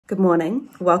Good morning,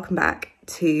 welcome back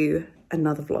to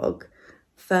another vlog.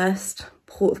 First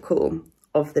port of call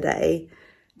of the day,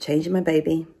 changing my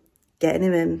baby, getting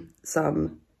him in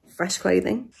some fresh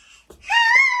clothing.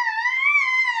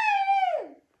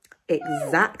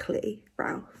 Exactly,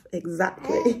 Ralph,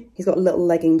 exactly. He's got a little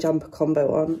legging jumper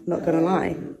combo on, not gonna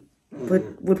lie.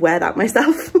 Would wear that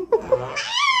myself.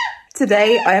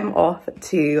 Today I am off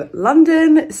to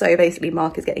London. So basically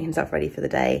Marc is getting himself ready for the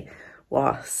day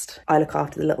whilst I look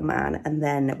after the little man, and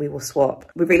then we will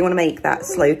swap. We really want to make that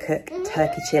slow cook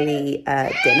turkey chili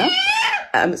dinner.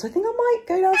 So I think I might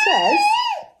go downstairs.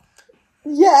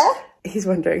 Yeah. He's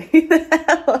wondering who the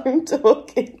hell I'm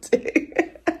talking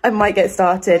to. I might get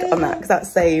started on that because that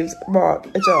saves Marc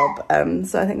a job.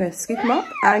 So I think I'm going to scoop him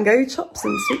up and go chop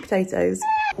some sweet potatoes.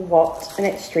 What an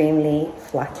extremely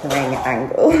flattering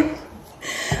angle.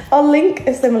 I'll link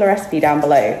a similar recipe down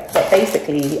below, but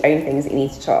basically the only things that you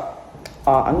need to chop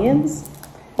are onions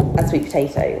and sweet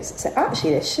potatoes. So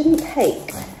actually this shouldn't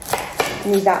take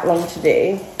me that long to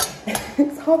do.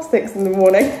 It's 6:30 in the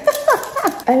morning.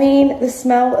 I mean, the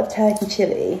smell of turkey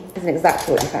chili isn't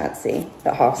exactly what you fancy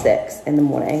at 6:30 in the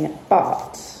morning,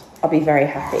 but I'll be very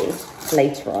happy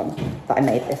later on that I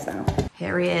made this now.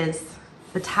 Here he is,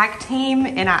 the tag team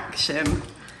in action.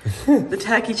 The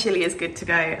turkey chili is good to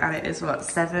go, and it is what,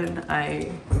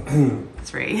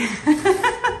 7:03.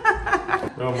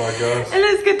 Oh my gosh. It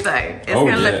looks good though. It's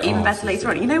gonna look even better later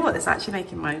on. You know what? It's actually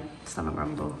making my stomach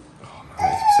rumble. Oh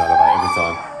man, it's so like every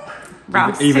time.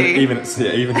 Ralph's even at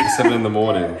 7 in the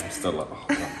morning, I'm still like, oh,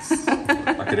 nice.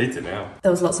 I could eat it now. There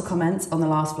was lots of comments on the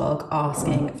last vlog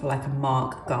asking for like a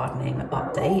Marc gardening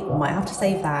update. Might have to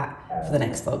save that for the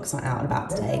next vlog because I'm out and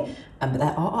about today. But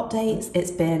there are updates.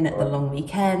 It's been the long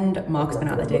weekend. Marc's been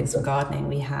out there doing some gardening.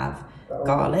 We have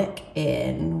garlic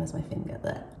in, where's my finger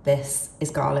there? This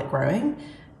is garlic growing.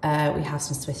 We have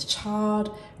some Swiss chard.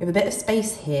 We have a bit of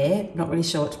space here. Not really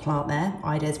sure what to plant there.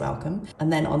 Ideas welcome.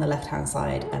 And then on the left-hand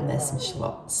side, and there's some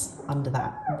shallots under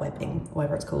that webbing,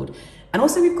 whatever it's called. And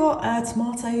also we've got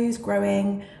tomatoes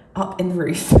growing up in the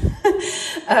roof.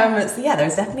 So yeah,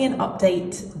 there's definitely an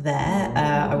update there.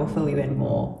 I will fill you in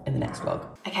more in the next vlog.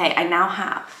 Okay, I now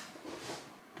have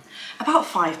about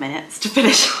 5 minutes to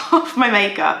finish off my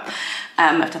makeup.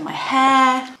 I've done my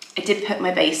hair. I did put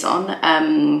my base on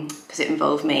because it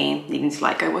involved me needing to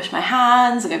like go wash my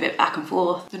hands and go a bit back and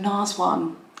forth. The NARS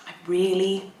one, I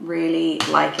really, really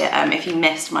like it. If you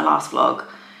missed my last vlog,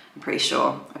 I'm pretty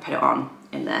sure I put it on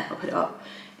in there. I'll put it up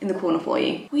in the corner for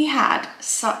you. We had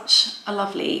such a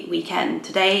lovely weekend.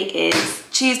 Today is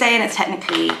Tuesday and it's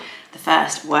technically the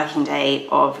first working day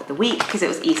of the week because it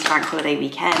was Easter bank holiday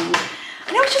weekend.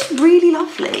 And it was just really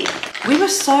lovely. We were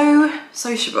so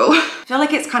sociable. I feel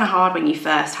like it's kind of hard when you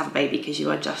first have a baby because you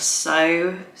are just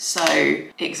so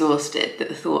exhausted that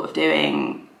the thought of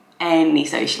doing any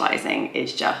socializing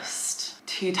is just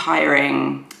too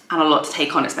tiring and a lot to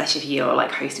take on, especially if you're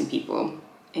like hosting people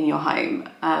in your home.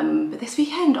 But this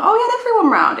weekend, oh, we had everyone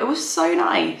round. It was so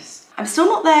nice. I'm still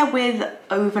not there with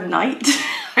overnight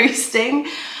hosting.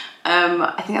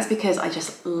 I think that's because I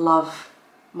just love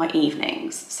my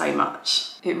evenings so much.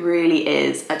 It really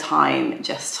is a time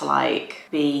just to like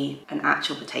be an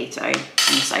actual potato on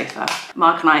the sofa.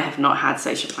 Marc and I have not had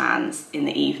social plans in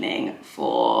the evening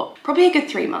for probably a good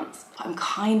 3 months. But I'm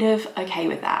kind of okay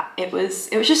with that. It was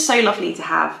just so lovely to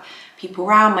have people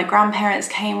around. My grandparents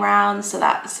came round, so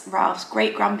that's Ralph's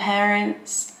great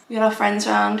grandparents. We had our friends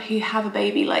around who have a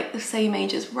baby like the same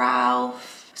age as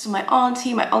Ralph. So my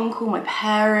auntie, my uncle, my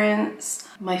parents,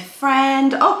 my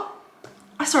friend. Oh,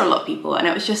 I saw a lot of people and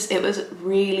it was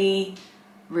really,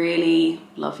 really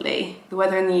lovely. The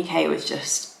weather in the UK was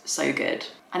just so good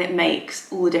and it makes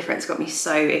all the difference. Got me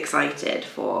so excited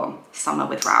for summer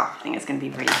with Ralph. I think it's gonna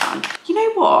be really fun. You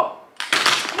know what?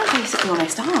 I'm basically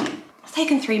almost done. It's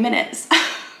taken 3 minutes.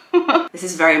 This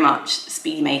is very much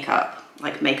speedy makeup,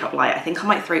 like makeup light. I think I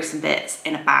might throw some bits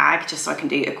in a bag just so I can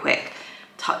do a quick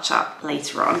touch up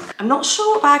later on. I'm not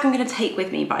sure what bag I'm gonna take with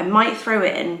me, but I might throw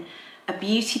in a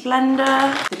beauty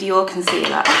blender, the Dior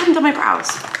concealer. I haven't done my brows.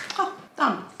 Oh,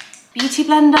 done. Beauty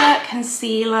blender,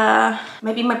 concealer,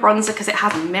 maybe my bronzer because it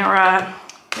has a mirror,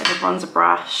 bit of a bronzer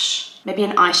brush, maybe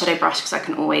an eyeshadow brush because I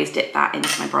can always dip that into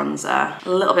my bronzer, a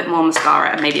little bit more mascara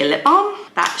and maybe a lip balm.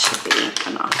 That should be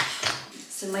enough.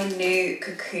 So my new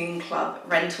Cocoon Club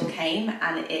rental came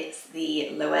and it's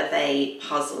the Loewe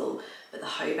puzzle, but the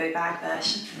hobo bag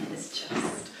version is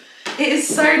just, it is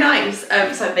so nice.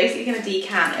 So I'm basically going to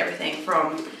decant everything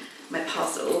from my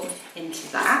puzzle into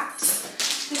that.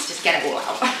 Let's just get it all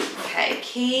out. Okay,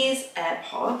 keys,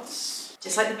 AirPods.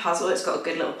 Just like the puzzle, it's got a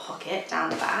good little pocket down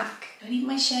the back. Do I need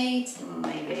my shades?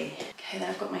 Maybe. Okay, then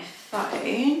I've got my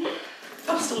phone.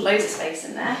 Oh, still loads of space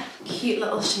in there. Cute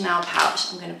little Chanel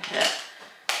pouch I'm gonna put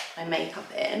my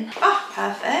makeup in. Oh,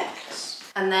 perfect.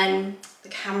 And then the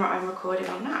camera I'm recording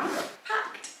on now,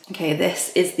 packed. Okay,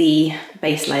 this is the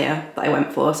base layer that I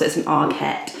went for. So it's an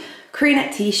Arquette crew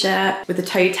neck t-shirt with the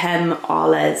Totem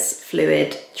Arles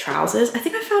fluid trousers. I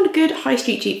think I found a good high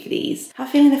street dupe for these. I have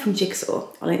a feeling they're from Jigsaw.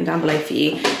 I'll link them down below for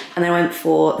you. And then I went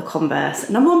for the Converse.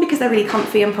 Number one, because they're really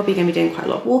comfy. I'm probably gonna be doing quite a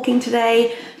lot of walking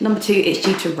today. Number two, it's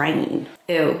due to rain.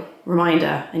 Ew,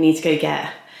 reminder, I need to go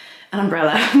get an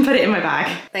umbrella and put it in my bag.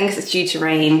 Then because it's due to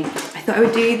rain, I thought I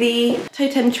would do the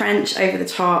Totem trench over the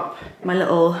top, my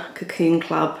little Cocoon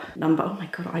Club number. Oh my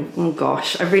God, oh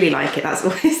gosh, I really like it. That's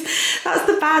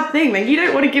the bad thing. Like, you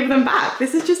don't want to give them back.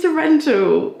 This is just a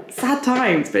rental. Sad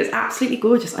times, but it's absolutely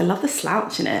gorgeous. I love the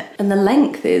slouch in it. And the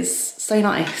length is so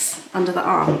nice under the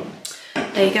arm.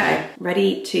 There you go,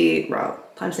 ready to roll.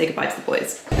 Time to say goodbye to the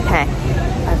boys. Okay,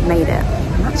 I've made it.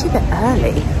 I'm actually a bit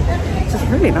early. This is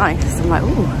really nice. I'm like,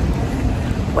 ooh,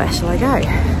 where shall I go?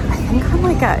 I think I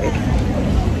might go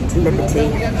to Liberty.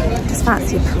 Just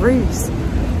fancy a peruse.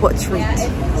 What a treat.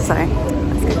 So,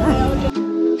 let's go there.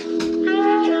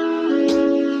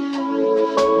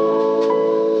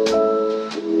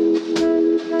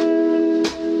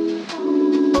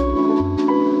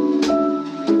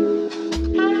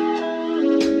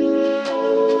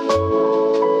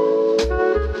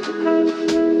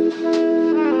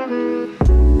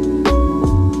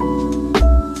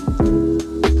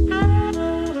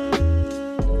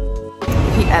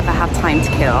 Time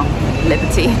to kill,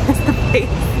 Liberty is the place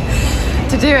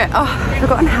to do it. Oh, I've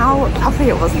forgotten how lovely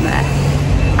it was in there.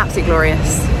 Absolutely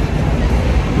glorious.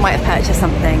 Might have purchased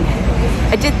something.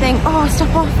 I did think, oh, I'll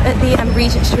stop off at the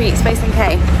Regent Street Space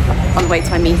NK on the way to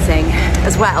my meeting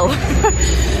as well.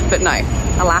 But no,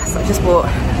 alas, I just bought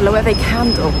a Loewe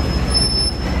candle.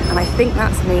 And I think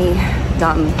that's me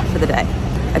done for the day.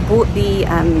 I bought the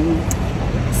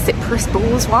Cypress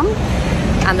Balls one.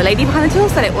 And the lady behind the till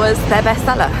said it was their best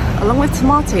seller, along with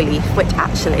Tomato Leaf, which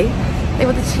actually, they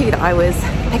were the two that I was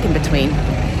picking between.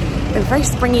 They were very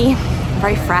springy,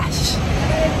 very fresh.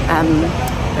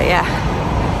 But yeah,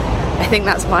 I think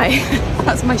that's my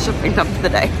shopping done for the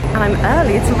day. And I'm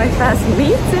early to my first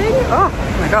meeting. Oh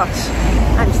my gosh,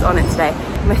 I'm just on it today.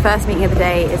 My first meeting of the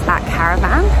day is at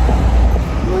Caravan.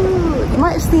 Ooh, you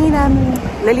might have seen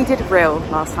Lily did a reel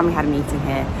last time we had a meeting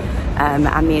here. And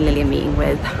me and Lily are meeting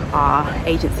with our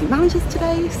agency managers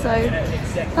today, so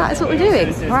that is what we're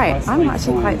doing. Right, I'm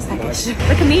actually quite seckish.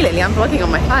 Look at me, Lily, I'm vlogging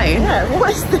on my phone. Yeah, what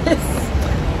is this?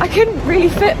 I couldn't really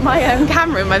fit my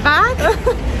camera in my bag,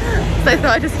 so I thought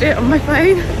I'd just do it on my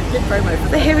phone. Good promo.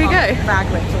 So here we go.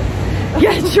 Bag rental.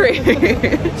 Yeah, true.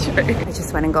 True. I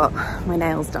just went and got my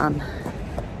nails done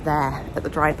there at the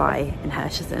drive-by in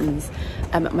Hirscheson's.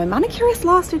 My manicurist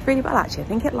lasted really well, actually. I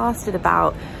think it lasted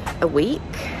about a week,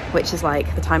 which is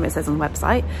like the time it says on the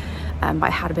website. But I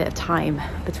had a bit of time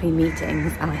between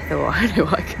meetings and I thought, I know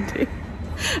what I can do.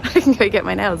 I can go get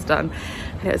my nails done.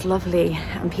 And it was lovely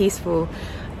and peaceful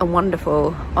and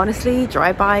wonderful. Honestly,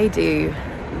 drive-by do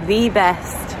the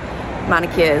best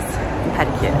manicures and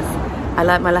pedicures. I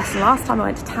learned my lesson last time I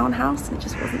went to Townhouse and it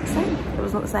just wasn't the same. It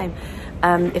was not the same.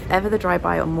 If ever the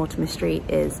drive-by on Mortimer Street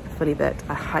is fully booked,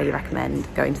 I highly recommend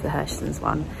going to the Hirscheson's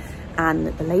one. And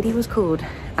the lady was called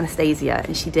Anastasia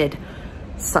and she did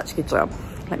such a good job.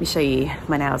 Let me show you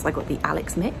my nails. I got the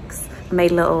Alex mix. I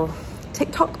made a little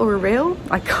TikTok or a reel.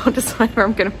 I can't decide where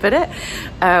I'm gonna put it.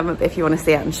 But if you wanna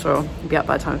see it, I'm sure it'll be up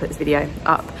by the time I put this video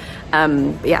up.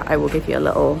 But yeah, I will give you a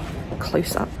little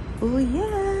close up. Oh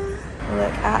yeah,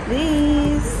 look at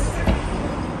these.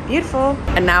 Beautiful.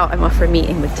 And now I'm off for a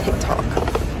meeting with TikTok,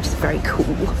 which is very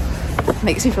cool.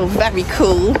 Makes me feel very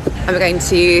cool. I'm going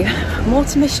to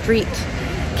Mortimer Street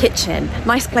Kitchen.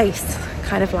 Nice place,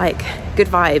 kind of like good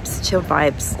vibes, chilled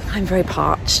vibes. I'm very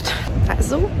parched.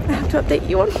 That's all I have to update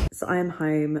you on. So I am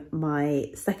home.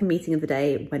 My second meeting of the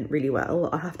day went really well.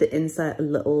 I'll have to insert a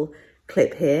little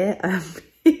clip here.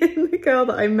 The girl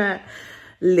that I met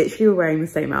literally were wearing the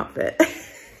same outfit.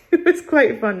 It was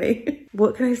quite funny.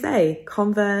 What can I say?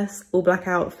 Converse, all black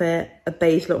outfit, a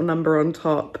beige little number on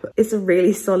top. It's a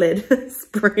really solid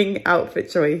spring outfit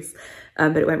choice,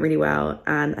 but it went really well.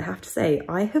 And I have to say,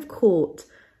 I have caught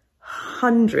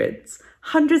hundreds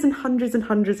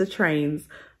of trains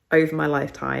over my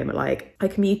lifetime. Like I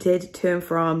commuted to and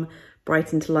from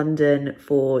Brighton to London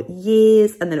for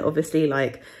years, and then obviously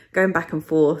like going back and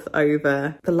forth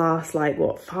over the last like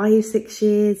what 5-6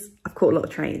 years. I've caught a lot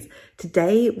of trains.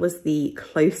 Today was the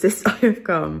closest I have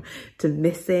come to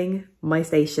missing my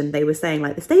station. They were saying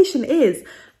like the station is,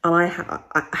 and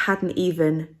I hadn't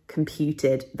even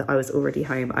computed that I was already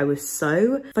home. I was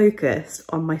so focused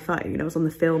on my phone. I was on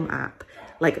the film app,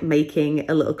 like making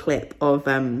a little clip of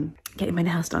getting my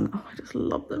nails done. Oh, I just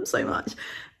love them so much.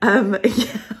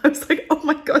 Yeah, I was like, oh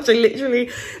my gosh, I literally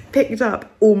picked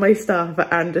up all my stuff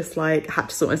and just like had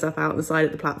to sort myself out on the side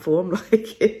of the platform.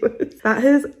 Like that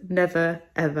has never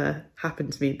ever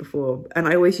happened to me before. And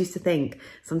I always used to think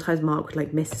sometimes Marc would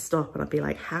like miss a stop and I'd be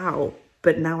like, how?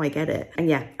 But now I get it. And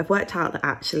yeah, I've worked out that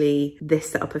actually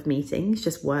this setup of meetings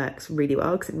just works really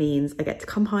well, because it means I get to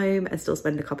come home and still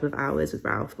spend a couple of hours with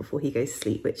Ralph before he goes to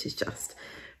sleep, which is just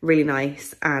really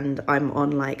nice. And I'm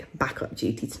on like backup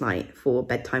duty tonight for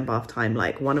bedtime, bath time.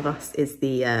 Like one of us is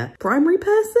the primary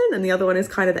person and the other one is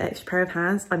kind of the extra pair of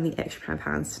hands. I'm the extra pair of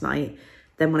hands tonight.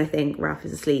 Then when I think Ralph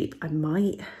is asleep, I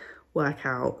might work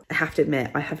out. I have to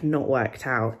admit, I have not worked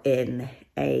out in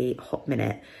a hot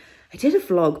minute. I did a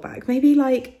vlog back maybe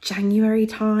like January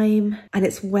time, and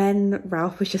it's when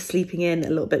Ralph was just sleeping in a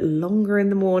little bit longer in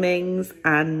the mornings,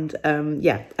 and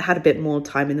yeah, I had a bit more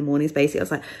time in the mornings. Basically I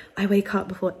was like, I wake up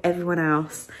before everyone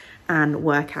else and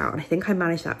work out, and I think I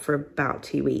managed that for about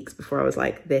 2 weeks before I was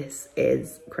like, this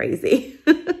is crazy.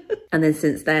 And then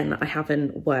since then I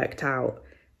haven't worked out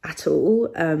at all,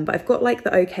 but I've got like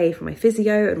the okay for my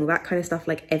physio and all that kind of stuff.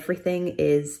 Like everything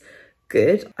is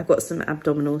good. I've got some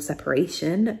abdominal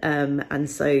separation, and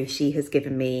so she has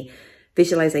given me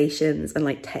visualizations and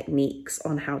like techniques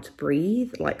on how to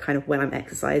breathe, like kind of when I'm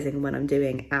exercising, when I'm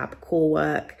doing ab core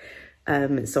work,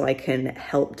 so I can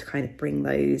help to kind of bring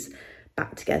those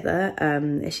back together.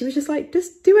 She was just like,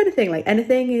 just do anything, like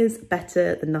anything is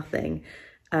better than nothing.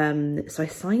 So I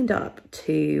signed up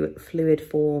to Fluid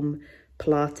Form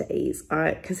Pilates.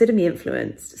 I consider me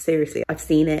influenced, seriously. I've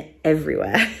seen it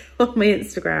everywhere on my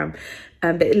Instagram,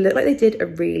 but it looked like they did a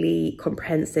really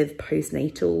comprehensive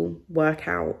postnatal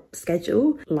workout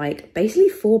schedule, like basically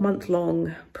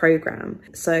 4-month-long program.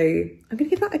 So I'm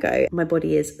gonna give that a go. My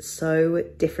body is so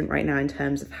different right now in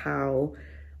terms of how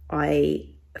I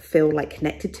feel like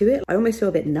connected to it. I almost feel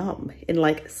a bit numb in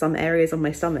like some areas on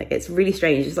my stomach. It's really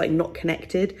strange. It's like not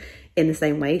connected in the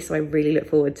same way. So I really look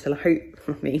forward to,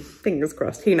 fingers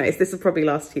crossed, who knows, this will probably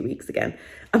last 2 weeks again.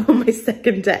 I'm on my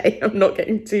 2nd day. I'm not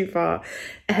getting too far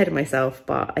ahead of myself,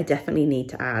 but I definitely need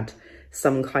to add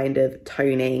some kind of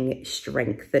toning,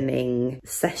 strengthening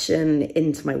session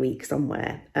into my week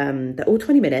somewhere. They're all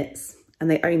 20 minutes. And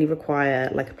they only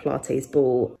require like a Pilates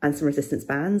ball and some resistance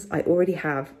bands. I already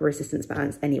have resistance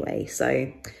bands anyway.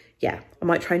 So yeah, I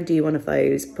might try and do one of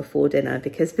those before dinner,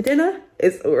 because for dinner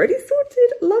it's already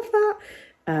sorted. Love that.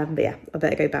 But yeah, I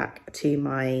better go back to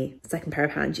my 2nd pair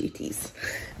of hand duties.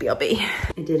 BRB.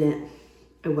 I did it.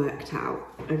 I worked out.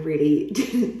 I really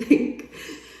didn't think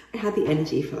I had the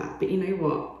energy for that, but you know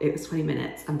what? It was 20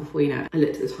 minutes, and before you know it, I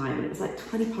looked at the time and it was like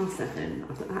 20 past 7.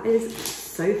 I was like, that is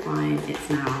so fine. It's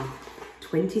now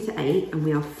 20 to 8 and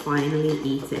we are finally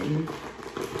eating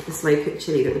the slow cooked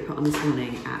chili that we put on this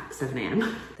morning at 7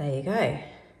 AM. There you go.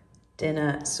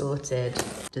 Dinner sorted,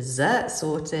 dessert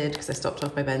sorted, because I stopped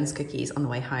off by Ben's cookies on the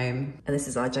way home. And this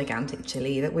is our gigantic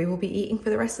chili that we will be eating for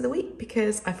the rest of the week,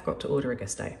 because I forgot to order a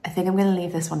Gusto. I think I'm gonna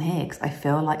leave this one here because I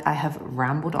feel like I have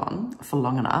rambled on for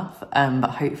long enough, but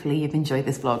hopefully you've enjoyed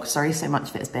this vlog. Sorry so much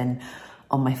if it's been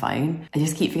on my phone. I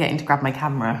just keep forgetting to grab my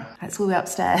camera. It's all the way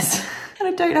upstairs and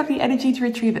I don't have the energy to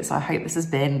retrieve it. So I hope this has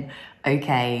been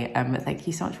okay. But thank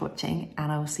you so much for watching,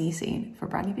 and I will see you soon for a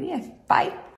brand new video. Bye.